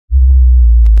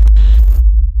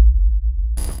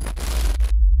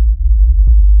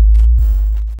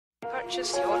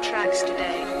Purchase your tracks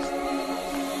today.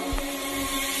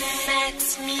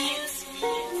 Max Music.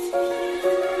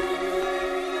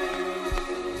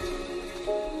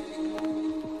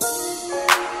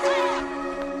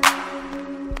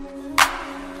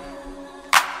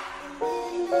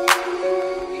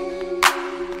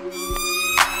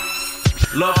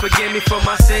 Lord, forgive me for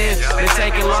my sins. Been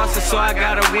taking losses, so I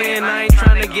gotta win. I ain't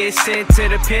tryna get sent to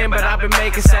the pen, but I've been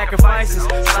making sacrifices.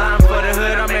 Slime for the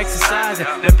hood, I'm exercising.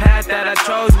 The path that I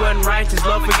chose wasn't righteous.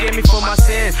 Lord, forgive me for my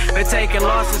sins. Been taking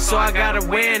losses, so I gotta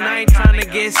win. I ain't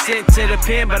tryna get sent to the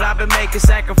pen, but I've been making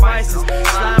sacrifices.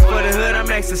 Slime for the hood, I'm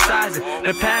exercising.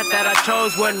 The path that I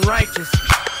chose wasn't righteous.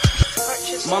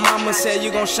 My mama said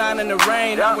you gon' shine in the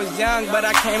rain. I was young, but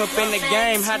I came up in the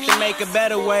game. Had to make a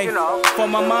better way. For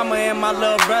my mama and my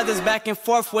little brothers, back and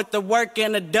forth with the work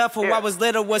and the duffel. I was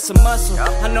little with some muscle.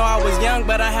 I know I was young,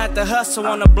 but I had to hustle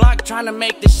on the block, trying to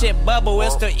make the shit bubble.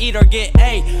 It's to eat or get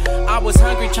A. I was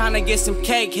hungry, trying to get some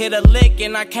cake. Hit a lick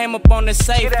and I came up on the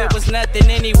safe. It was nothing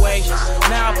anyway.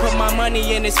 Now I put my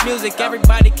money in this music.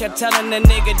 Everybody kept telling the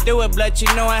nigga do it, but you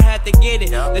know I had to get it.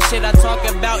 The shit I talk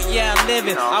about, yeah, I live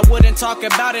it. I wouldn't talk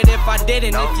about it if I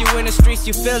didn't. If you in the streets,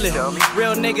 you feel it.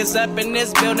 Real niggas up in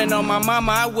this building. On my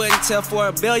mama, I wouldn't tell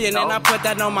for $1 billion, and I put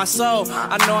that on my soul.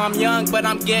 I know I'm young, but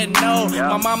I'm getting old.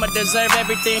 My mama deserve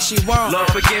everything she wants. Lord,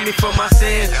 forgive me for my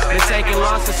sins. Been taking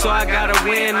losses, so I gotta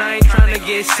win. I ain't trying to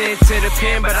get sent to the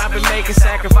pen, but I've been making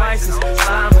sacrifices.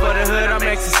 Slime for the hood, I'm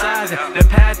exercising. The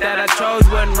path that I chose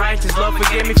wasn't righteous. Lord,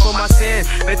 forgive me for my sins.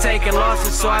 Been taking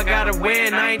losses, so I gotta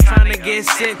win. I ain't trying to get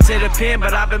sent to the pen,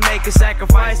 but I've been making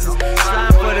sacrifices.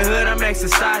 Slime for the hood, I'm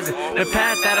exercising. The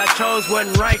path that I chose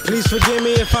wasn't right. Please forgive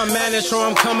me if I'm managed or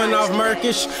I'm coming off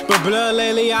murkish. But blood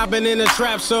lately, I've been in the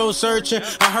trap, soul searching.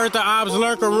 I heard the ops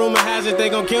lurk, a rumor has it they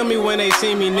gon' kill me when they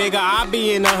see me, nigga. I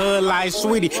be in the hood like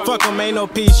sweetie. Fuck 'em, ain't no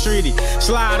peace treaty.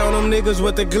 Slide on them niggas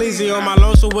with the glizzy on my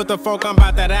low, so with the folk, I'm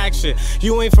about that action.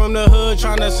 You ain't from the hood,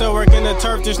 tryna sell work in the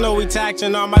turf, just know we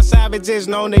taxing. All my savages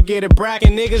known to get it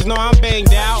bragging. Niggas know I'm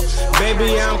banged out.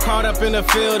 Baby, I'm caught up in the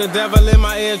field. The devil in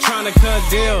my ear tryna cut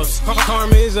deals.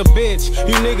 Karma is a bitch.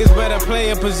 You niggas better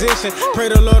play a position. Pray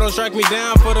the Lord don't strike me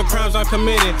down for the crimes I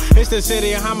committed. It's the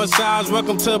city of homicides.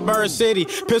 Welcome to Bird City.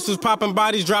 Pistols popping,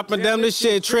 bodies dropping. Damn, this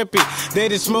shit trippy. They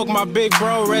just smoke my big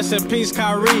bro. Rest in peace,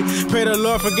 Kyrie. Pray the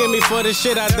Lord forgive me for the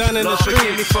shit I done in the street.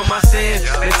 Forgive me for my sins.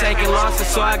 Been taking losses,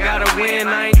 so I gotta win.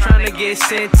 I ain't trying to get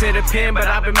sent to the pen, but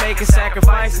I've been making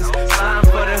sacrifices. Slime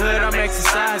for the hood, I'm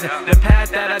exercising. The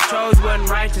path that I chose wasn't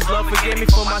righteous. Lord, forgive me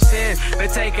for my sins. Been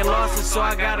taking losses, so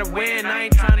I gotta win. I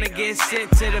ain't trying to get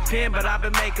sent to the pen, but I've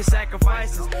been making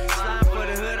sacrifices. Slime for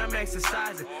the hood, I'm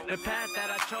exercising. The path that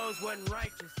I chose wasn't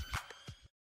righteous.